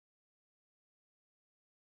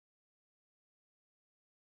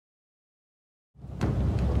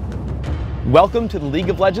Welcome to the League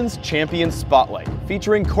of Legends Champions Spotlight,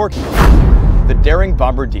 featuring Corki, the daring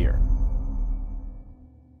bombardier.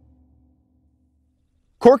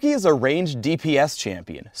 Corki is a ranged DPS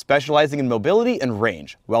champion, specializing in mobility and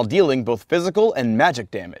range, while dealing both physical and magic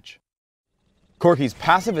damage. Corki's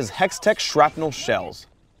passive is Hextech Shrapnel Shells.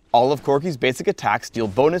 All of Corki's basic attacks deal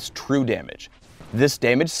bonus true damage. This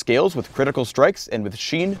damage scales with critical strikes and with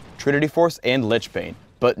Sheen, Trinity Force, and Lichbane,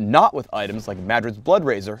 but not with items like Madrid's Blood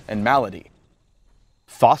Razor and Malady.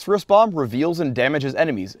 Phosphorus Bomb reveals and damages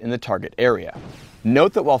enemies in the target area.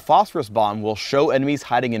 Note that while Phosphorus Bomb will show enemies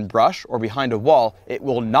hiding in brush or behind a wall, it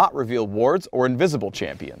will not reveal wards or invisible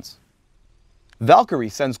champions. Valkyrie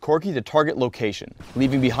sends Corki to target location,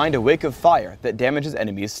 leaving behind a wake of fire that damages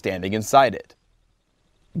enemies standing inside it.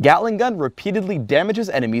 Gatling Gun repeatedly damages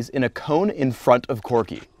enemies in a cone in front of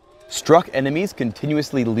Corki. Struck enemies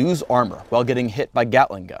continuously lose armor while getting hit by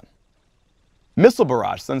Gatling Gun. Missile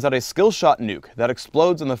Barrage sends out a skill shot nuke that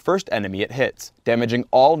explodes on the first enemy it hits, damaging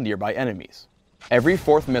all nearby enemies. Every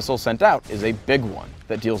fourth missile sent out is a big one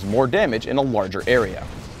that deals more damage in a larger area.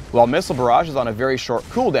 While Missile Barrage is on a very short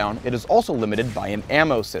cooldown, it is also limited by an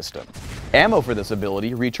ammo system. Ammo for this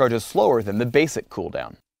ability recharges slower than the basic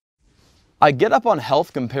cooldown. I get up on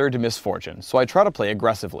health compared to Misfortune, so I try to play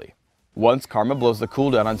aggressively. Once Karma blows the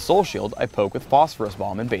cooldown on Soul Shield, I poke with Phosphorus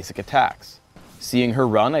Bomb and basic attacks. Seeing her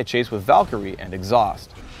run, I chase with Valkyrie and Exhaust.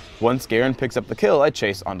 Once Garen picks up the kill, I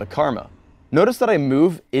chase onto Karma. Notice that I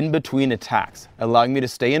move in between attacks, allowing me to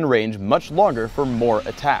stay in range much longer for more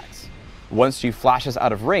attacks. Once she flashes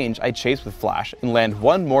out of range, I chase with Flash and land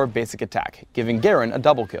one more basic attack, giving Garen a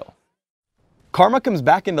double kill. Karma comes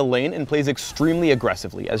back into lane and plays extremely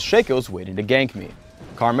aggressively as Shaco's waiting to gank me.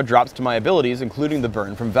 Karma drops to my abilities, including the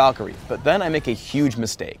burn from Valkyrie, but then I make a huge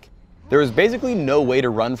mistake. There is basically no way to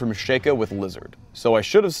run from Shaco with Lizard, so I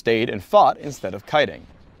should have stayed and fought instead of kiting.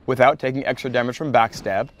 Without taking extra damage from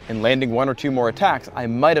backstab and landing one or two more attacks, I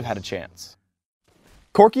might have had a chance.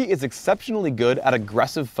 Corki is exceptionally good at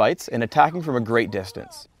aggressive fights and attacking from a great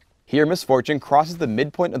distance. Here Misfortune crosses the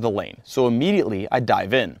midpoint of the lane, so immediately I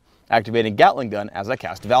dive in, activating Gatling Gun as I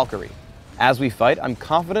cast Valkyrie. As we fight, I'm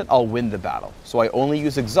confident I'll win the battle, so I only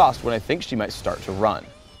use Exhaust when I think she might start to run.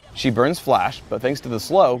 She burns Flash, but thanks to the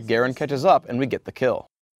slow, Garen catches up and we get the kill.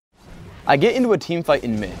 I get into a teamfight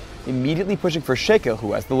in mid, immediately pushing for Shaco,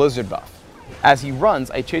 who has the Lizard buff. As he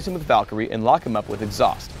runs, I chase him with Valkyrie and lock him up with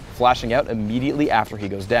Exhaust, flashing out immediately after he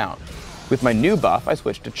goes down. With my new buff, I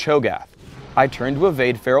switch to Cho'Gath. I turn to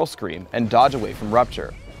evade Feral Scream and dodge away from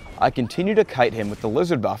Rupture. I continue to kite him with the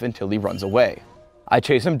Lizard buff until he runs away. I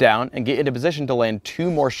chase him down and get into position to land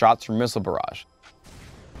two more shots from Missile Barrage.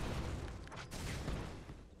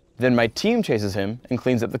 Then my team chases him and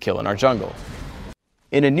cleans up the kill in our jungle.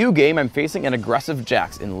 In a new game, I'm facing an aggressive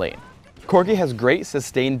Jax in lane. Corki has great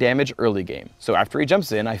sustained damage early game, so after he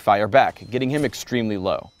jumps in, I fire back, getting him extremely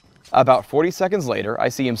low. About 40 seconds later, I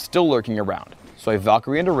see him still lurking around, so I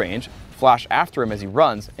Valkyrie into range, flash after him as he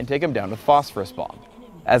runs, and take him down with Phosphorus Bomb.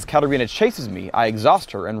 As Katarina chases me, I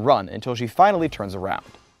exhaust her and run until she finally turns around.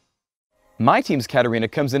 My team's Katarina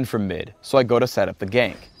comes in from mid, so I go to set up the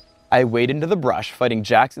gank. I wade into the brush, fighting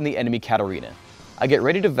Jax and the enemy Katarina. I get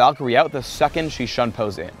ready to Valkyrie out the second she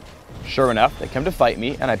shunpos in. Sure enough, they come to fight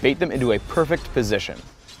me, and I bait them into a perfect position.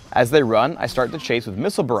 As they run, I start to chase with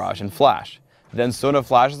Missile Barrage and Flash. Then Sona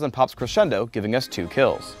flashes and pops Crescendo, giving us 2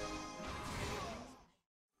 kills.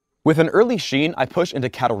 With an early Sheen, I push into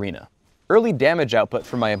Katarina. Early damage output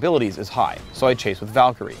from my abilities is high, so I chase with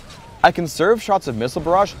Valkyrie. I conserve shots of Missile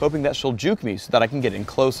Barrage, hoping that she'll juke me so that I can get in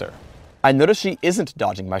closer. I notice she isn't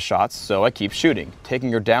dodging my shots, so I keep shooting,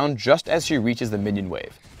 taking her down just as she reaches the minion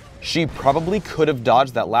wave. She probably could have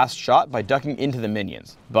dodged that last shot by ducking into the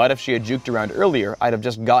minions, but if she had juked around earlier, I'd have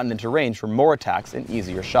just gotten into range for more attacks and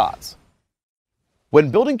easier shots.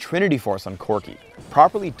 When building Trinity Force on Corki,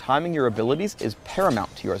 properly timing your abilities is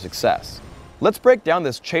paramount to your success. Let's break down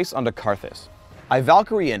this chase onto Karthus. I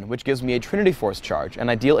Valkyrie in, which gives me a Trinity Force charge,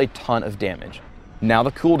 and I deal a ton of damage. Now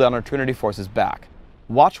the cooldown on Trinity Force is back.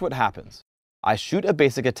 Watch what happens. I shoot a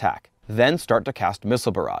basic attack, then start to cast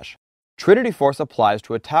Missile Barrage. Trinity Force applies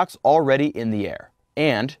to attacks already in the air,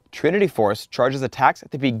 and Trinity Force charges attacks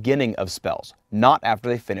at the beginning of spells, not after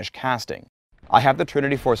they finish casting. I have the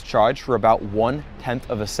Trinity Force charge for about 1/10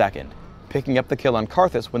 of a second, picking up the kill on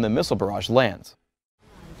Karthus when the Missile Barrage lands.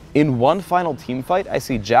 In one final teamfight, I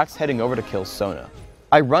see Jax heading over to kill Sona.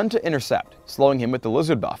 I run to intercept, slowing him with the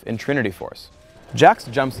Lizard buff in Trinity Force. Jax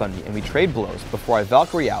jumps on me and we trade blows before I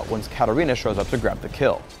Valkyrie out once Katarina shows up to grab the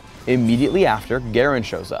kill. Immediately after, Garen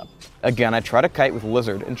shows up. Again, I try to kite with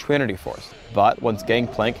Lizard and Trinity Force, but once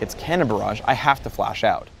Gangplank hits Cannon Barrage, I have to flash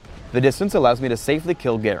out. The distance allows me to safely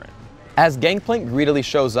kill Garen. As Gangplank greedily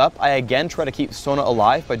shows up, I again try to keep Sona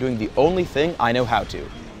alive by doing the only thing I know how to,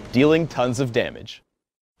 dealing tons of damage.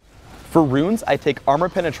 For runes, I take armor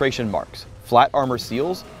penetration marks, flat armor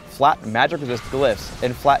seals, flat magic resist glyphs,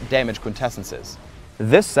 and flat damage quintessences.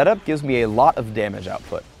 This setup gives me a lot of damage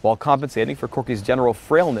output, while compensating for Corki's general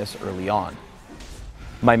frailness early on.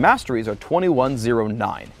 My masteries are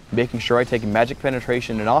 2109, making sure I take magic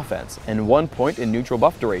penetration in offense, and 1 point in neutral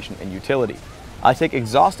buff duration in utility. I take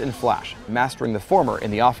exhaust and flash, mastering the former in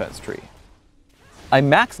the offense tree. I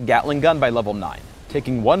max Gatling Gun by level 9,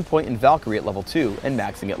 taking 1 point in Valkyrie at level 2 and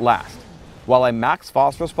maxing it last. While I max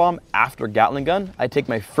Phosphorus Bomb after Gatling Gun, I take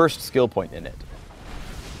my first skill point in it.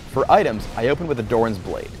 For items, I open with a Doran's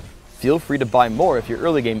Blade. Feel free to buy more if your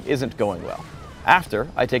early game isn't going well. After,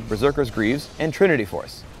 I take Berserker's Greaves and Trinity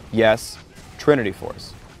Force. Yes, Trinity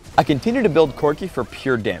Force. I continue to build Corki for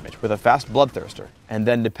pure damage with a fast Bloodthirster, and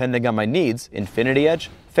then depending on my needs, Infinity Edge,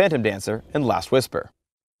 Phantom Dancer, and Last Whisper.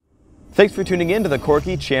 Thanks for tuning in to the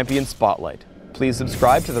Corki Champion Spotlight. Please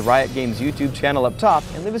subscribe to the Riot Games YouTube channel up top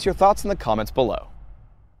and leave us your thoughts in the comments below.